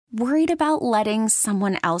Worried about letting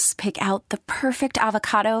someone else pick out the perfect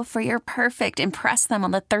avocado for your perfect impress them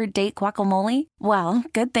on the third date guacamole? Well,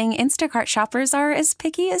 good thing Instacart shoppers are as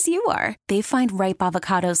picky as you are. They find ripe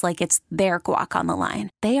avocados like it's their guac on the line.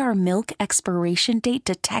 They are milk expiration date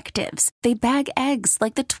detectives. They bag eggs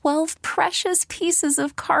like the 12 precious pieces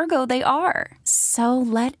of cargo they are. So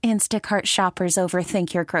let Instacart shoppers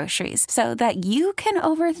overthink your groceries so that you can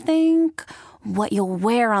overthink what you'll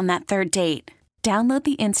wear on that third date. Download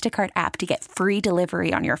the Instacart app to get free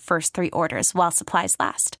delivery on your first 3 orders while supplies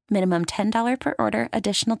last. Minimum $10 per order.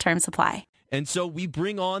 Additional terms apply. And so we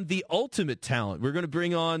bring on the ultimate talent. We're going to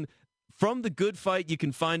bring on, from The Good Fight, you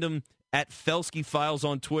can find him at Felsky Files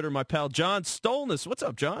on Twitter, my pal John Stolness. What's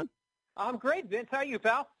up, John? I'm great, Vince. How are you,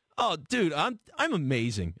 pal? Oh, dude, I'm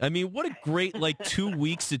amazing. I mean, what a great, 2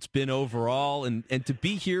 weeks it's been overall. And to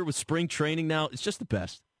be here with spring training now, it's just the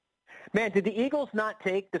best. Man, did the Eagles not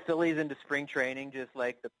take the Phillies into spring training just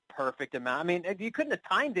like the perfect amount? I mean, you couldn't have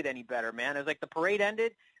timed it any better, man. It was like the parade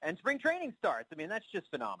ended and spring training starts. I mean, that's just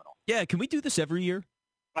phenomenal. Yeah, can we do this every year?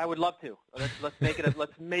 I would love to. Let's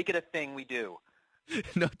make it a thing we do.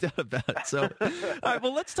 No doubt about it. So, all right,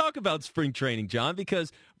 well, let's talk about spring training, John,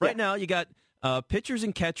 because right now you got pitchers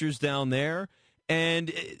and catchers down there,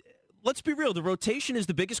 and let's be real. The rotation is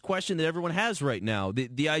the biggest question that everyone has right now.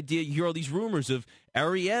 The idea, you hear all these rumors of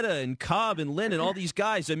Arrieta and Cobb and Lynn and all these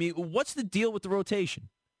guys. I mean, what's the deal with the rotation?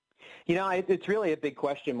 You know, it's really a big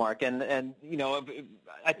question mark. And you know,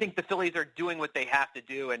 I think the Phillies are doing what they have to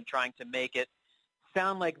do and trying to make it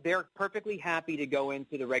sound like they're perfectly happy to go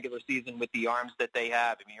into the regular season with the arms that they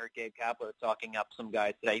have. I mean, you heard Gabe Kapler talking up some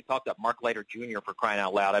guys today. He talked up Mark Leiter Jr. for crying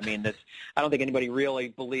out loud. I mean, I don't think anybody really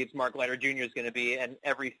believes Mark Leiter Jr. is going to be an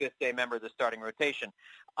every fifth-day member of the starting rotation.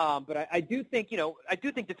 But I do think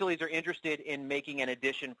the Phillies are interested in making an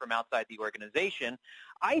addition from outside the organization.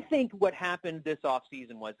 I think what happened this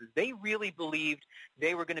offseason was they really believed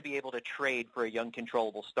they were going to be able to trade for a young,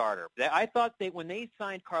 controllable starter. I thought when they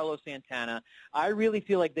signed Carlos Santana, I really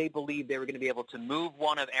feel like they believed they were going to be able to move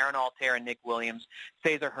one of Aaron Altair and Nick Williams,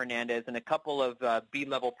 Cesar Hernandez, and a couple of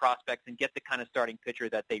B-level prospects and get the kind of starting pitcher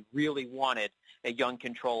that they really wanted, a young,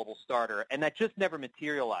 controllable starter. And that just never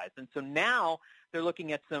materialized. And so now they're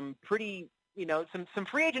looking at some pretty some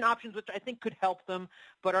free agent options, which I think could help them,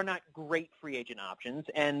 but are not great free agent options.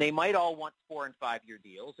 And they might all want 4- and 5-year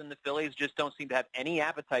deals, and the Phillies just don't seem to have any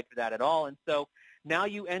appetite for that at all. And so now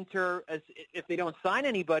you enter, if they don't sign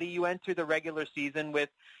anybody, you enter the regular season with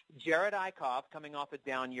Jared Eichhoff coming off a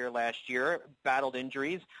down year last year, battled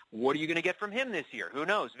injuries. What are you going to get from him this year? Who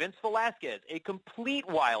knows? Vince Velasquez, a complete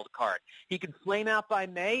wild card. He could flame out by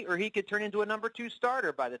May, or he could turn into a number 2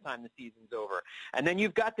 starter by the time the season's over. And then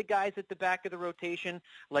you've got the guys at the back of the rotation,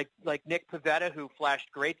 like Nick Pivetta, who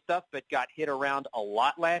flashed great stuff but got hit around a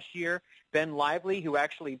lot last year. Ben Lively, who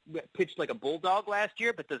actually pitched like a bulldog last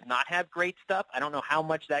year but does not have great stuff. I don't know how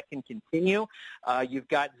much that can continue. You've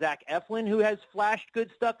got Zach Eflin, who has flashed good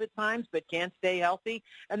stuff at times but can't stay healthy.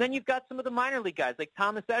 And then you've got some of the minor league guys like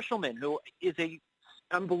Thomas Eshelman, who is a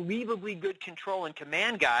unbelievably good control and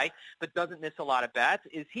command guy but doesn't miss a lot of bats.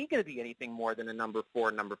 Is he going to be anything more than a number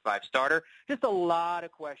 4, number 5 starter? Just a lot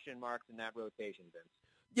of question marks in that rotation, Vince.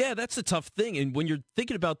 Yeah, that's the tough thing. And when you're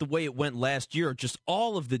thinking about the way it went last year, just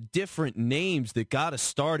all of the different names that got to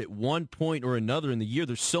start at one point or another in the year,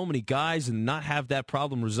 there's so many guys and not have that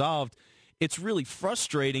problem resolved. It's really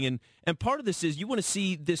frustrating. And part of this is you want to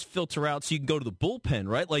see this filter out so you can go to the bullpen,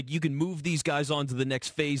 right? Like you can move these guys on to the next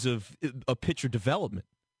phase of pitcher development.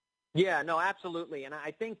 Yeah, no, absolutely. And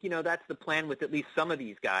I think, that's the plan with at least some of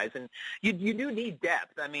these guys. And you do need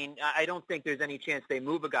depth. I mean, I don't think there's any chance they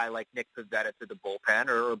move a guy like Nick Pivetta to the bullpen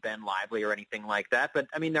or Ben Lively or anything like that. But,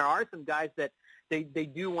 I mean, there are some guys that they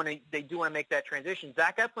do want to make that transition.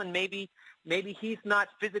 Zach Eflin, maybe he's not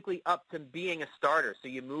physically up to being a starter, so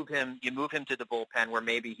you move him to the bullpen where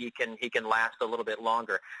maybe he can last a little bit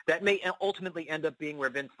longer. That may ultimately end up being where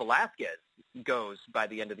Vince Velasquez goes by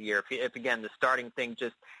the end of the year. If again the starting thing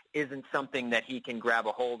just isn't something that he can grab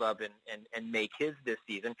a hold of and make his this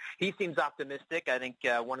season. He seems optimistic. I think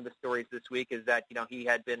one of the stories this week is that he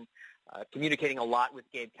had been communicating a lot with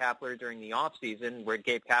Gabe Kapler during the offseason, where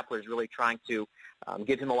Gabe Kapler is really trying to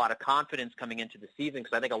give him a lot of confidence coming into the season,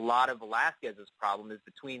 because I think a lot of Velasquez's problem is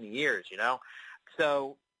between the ears,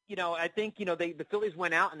 So, I think, the Phillies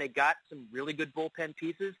went out and they got some really good bullpen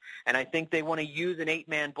pieces, and I think they want to use an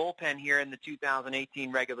 8-man bullpen here in the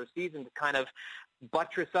 2018 regular season to kind of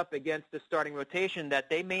buttress up against the starting rotation that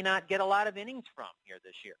they may not get a lot of innings from here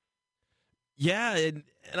this year. Yeah, and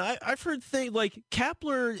I've heard things like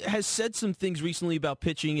Kapler has said some things recently about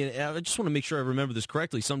pitching, and I just want to make sure I remember this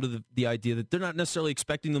correctly. Some of the idea that they're not necessarily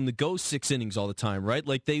expecting them to go 6 innings all the time, right?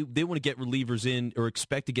 Like they want to get relievers in or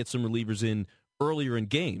expect to get some relievers in earlier in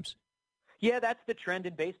games. Yeah, that's the trend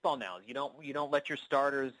in baseball now. You don't let your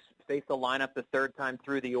starters face the lineup the third time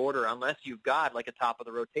through the order unless you've got like a top of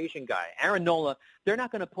the rotation guy. Aaron Nola, they're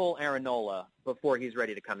not going to pull Aaron Nola before he's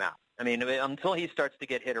ready to come out. I mean, until he starts to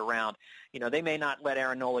get hit around, they may not let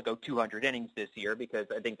Aaron Nola go 200 innings this year because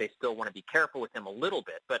I think they still want to be careful with him a little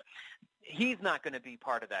bit. But he's not going to be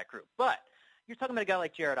part of that group. But you're talking about a guy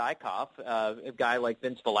like Jared Eichhoff, a guy like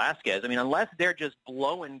Vince Velasquez. I mean, unless they're just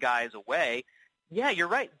blowing guys away, yeah, you're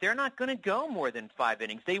right. They're not going to go more than 5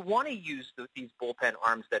 innings. They want to use these bullpen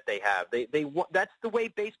arms that they have. That's the way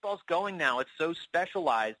baseball's going now. It's so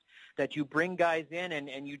specialized that you bring guys in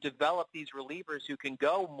and you develop these relievers who can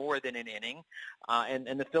go more than an inning.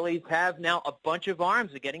 And the Phillies have now a bunch of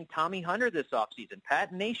arms. They're getting Tommy Hunter this offseason,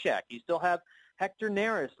 Pat Neshek. You still have Hector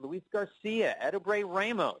Neris, Luis Garcia, Edobrey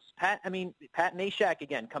Ramos, Pat Neshek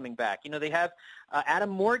again coming back. They have Adam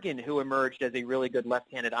Morgan, who emerged as a really good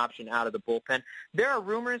left-handed option out of the bullpen. There are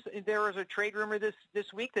rumors. There was a trade rumor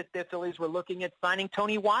this week that the Phillies were looking at signing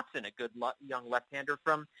Tony Watson, a good young left-hander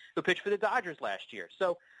who pitched for the Dodgers last year.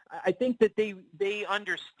 So I think that they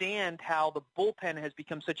understand how the bullpen has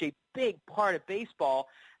become such a big part of baseball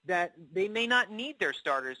that they may not need their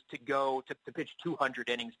starters to go to pitch 200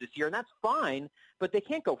 innings this year, and that's fine, but they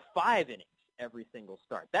can't go 5 innings every single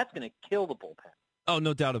start. That's going to kill the bullpen. Oh,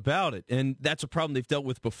 no doubt about it, and that's a problem they've dealt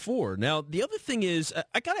with before. Now, the other thing is,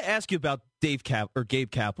 I got to ask you about Gabe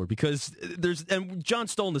Kapler, because and John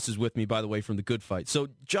Stolness is with me, by the way, from The Good Fight. So,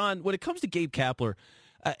 John, when it comes to Gabe Kapler,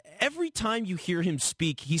 every time you hear him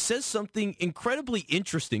speak, he says something incredibly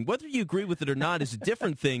interesting. Whether you agree with it or not is a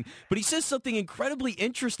different thing, but he says something incredibly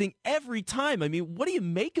interesting every time. I mean, what do you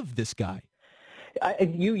make of this guy?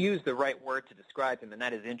 You use the right word to describe him, and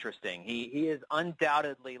that is interesting. He is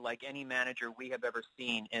undoubtedly, like any manager we have ever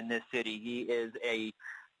seen in this city, he is a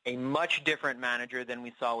much different manager than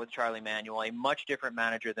we saw with Charlie Manuel, a much different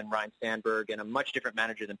manager than Ryne Sandberg, and a much different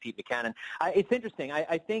manager than Pete Mackanin. It's interesting.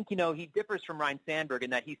 I think, he differs from Ryne Sandberg in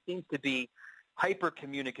that he seems to be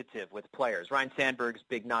hyper-communicative with players. Ryne Sandberg's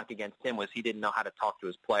big knock against him was he didn't know how to talk to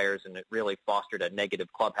his players, and it really fostered a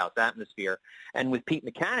negative clubhouse atmosphere. And with Pete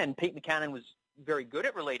Mackanin was very good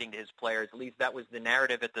at relating to his players. At least that was the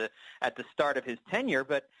narrative at the start of his tenure,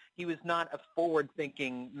 but he was not a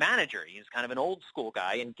forward-thinking manager. He was kind of an old-school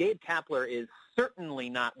guy, and Gabe Kapler is certainly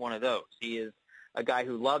not one of those. He is a guy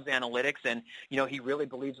who loves analytics, and he really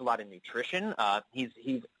believes a lot in nutrition. I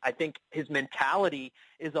think his mentality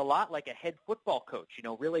is a lot like a head football coach.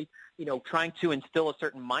 Really, trying to instill a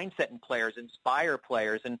certain mindset in players, inspire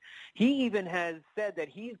players, and he even has said that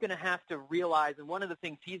he's going to have to realize, and one of the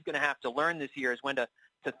things he's going to have to learn this year is when to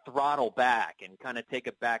throttle back and kind of take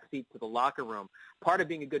a back seat to the locker room. Part of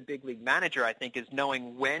being a good big league manager, I think, is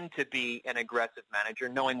knowing when to be an aggressive manager,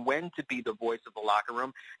 knowing when to be the voice of the locker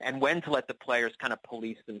room, and when to let the players kind of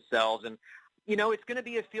police themselves. And, it's going to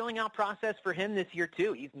be a feeling out process for him this year,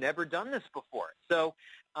 too. He's never done this before. So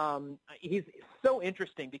he's so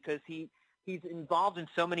interesting because he's involved in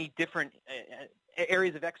so many different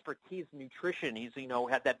areas of expertise, nutrition. He's,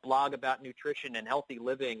 had that blog about nutrition and healthy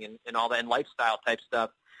living and all that, and lifestyle type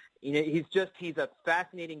stuff. He's a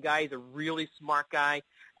fascinating guy. He's a really smart guy.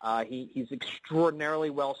 He's extraordinarily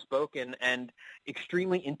well-spoken and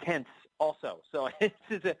extremely intense also. So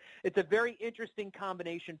it's a very interesting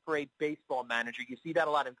combination for a baseball manager. You see that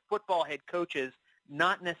a lot in football head coaches,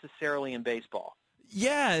 not necessarily in baseball.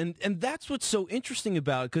 Yeah, and that's what's so interesting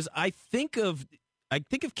about it, because I think of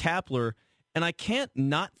Kapler, and I can't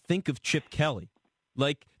not think of Chip Kelly.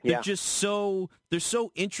 Like, they're they're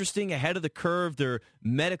so interesting, ahead of the curve. They're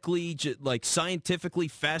medically, scientifically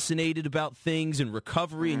fascinated about things and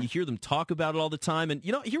recovery, and you hear them talk about it all the time. And,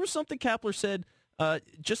 here was something Kapler said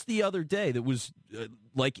just the other day that was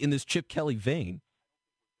in this Chip Kelly vein.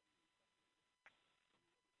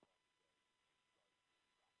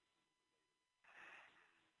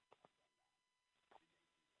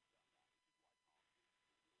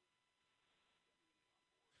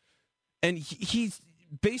 And he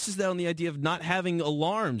bases that on the idea of not having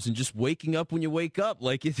alarms and just waking up when you wake up.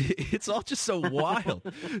 Like, it's all just so wild.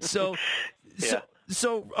 So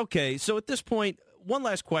at this point, one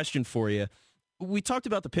last question for you. We talked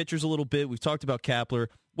about the pitchers a little bit. We've talked about Kapler.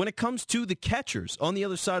 When it comes to the catchers on the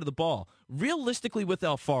other side of the ball, realistically with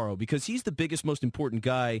Alfaro, because he's the biggest, most important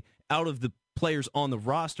guy out of the players on the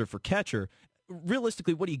roster for catcher,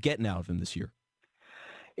 realistically, what are you getting out of him this year?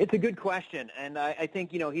 It's a good question, and I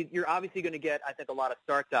think, you're obviously going to get, I think, a lot of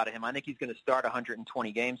starts out of him. I think he's going to start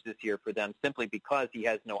 120 games this year for them simply because he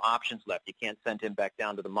has no options left. You can't send him back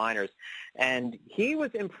down to the minors. And he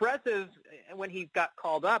was impressive when he got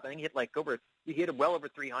called up. I think he hit well over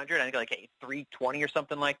 300. I think like 320 or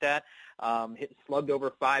something like that. Slugged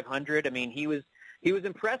over 500. I mean, he was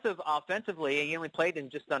impressive offensively. He only played in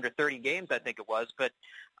just under 30 games, I think it was, but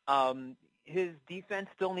his defense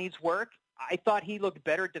still needs work. I thought he looked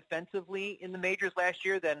better defensively in the majors last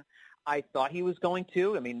year than I thought he was going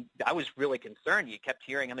to. I mean, I was really concerned. You kept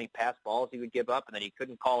hearing how many pass balls he would give up, and then he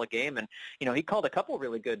couldn't call a game. And, he called a couple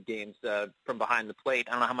really good games from behind the plate.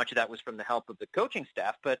 I don't know how much of that was from the help of the coaching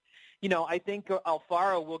staff, but, I think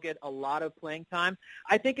Alfaro will get a lot of playing time.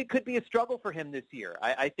 I think it could be a struggle for him this year.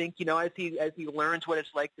 I think, as he learns what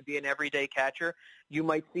it's like to be an everyday catcher, you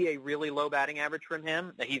might see a really low batting average from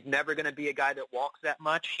him. He's never going to be a guy that walks that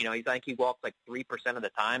much. I think he walks like 3% of the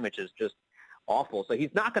time, which is just awful. So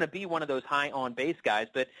he's not going to be one of those high on-base guys,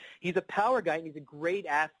 but he's a power guy, and he's a great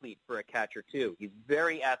athlete for a catcher, too. He's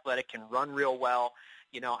very athletic, can run real well.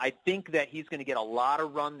 I think that he's going to get a lot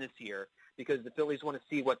of run this year because the Phillies want to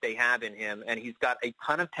see what they have in him, and he's got a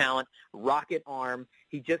ton of talent, rocket arm.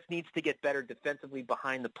 He just needs to get better defensively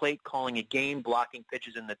behind the plate, calling a game, blocking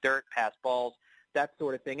pitches in the dirt, pass balls, that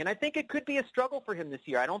sort of thing. And I think it could be a struggle for him this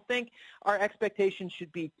year. I don't think our expectations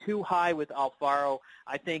should be too high with Alfaro.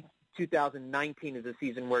 I think 2019 is a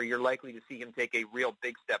season where you're likely to see him take a real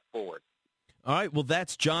big step forward. All right, well,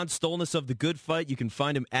 that's John Stolnis of The Good Fight. You can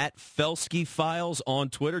find him at Felsky Files on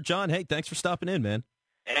Twitter. John, hey, thanks for stopping in, man.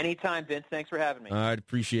 Anytime, Vince. Thanks for having me. All right,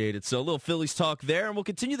 appreciate it. So a little Phillies talk there, and we'll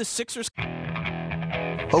continue the Sixers.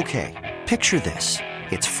 Okay, picture this.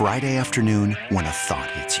 It's Friday afternoon when a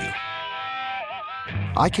thought hits you.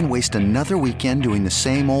 I can waste another weekend doing the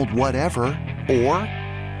same old whatever, or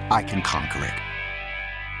I can conquer it.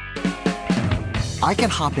 I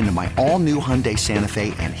can hop into my all-new Hyundai Santa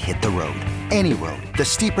Fe and hit the road. Any road. The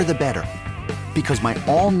steeper, the better. Because my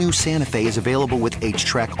all-new Santa Fe is available with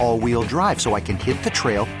H-Track all-wheel drive, so I can hit the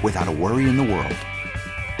trail without a worry in the world.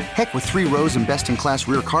 Heck, with 3 rows and best-in-class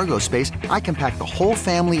rear cargo space, I can pack the whole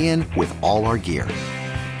family in with all our gear.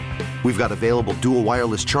 We've got available dual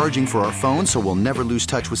wireless charging for our phones, so we'll never lose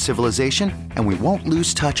touch with civilization, and we won't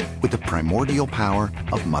lose touch with the primordial power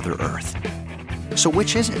of Mother Earth. So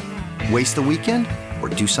which is it? Waste the weekend or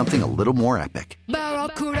do something a little more epic?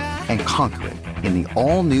 And conquer it in the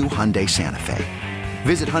all-new Hyundai Santa Fe.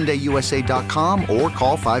 Visit HyundaiUSA.com or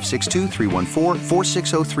call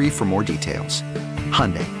 562-314-4603 for more details.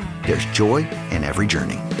 Hyundai, there's joy in every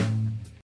journey.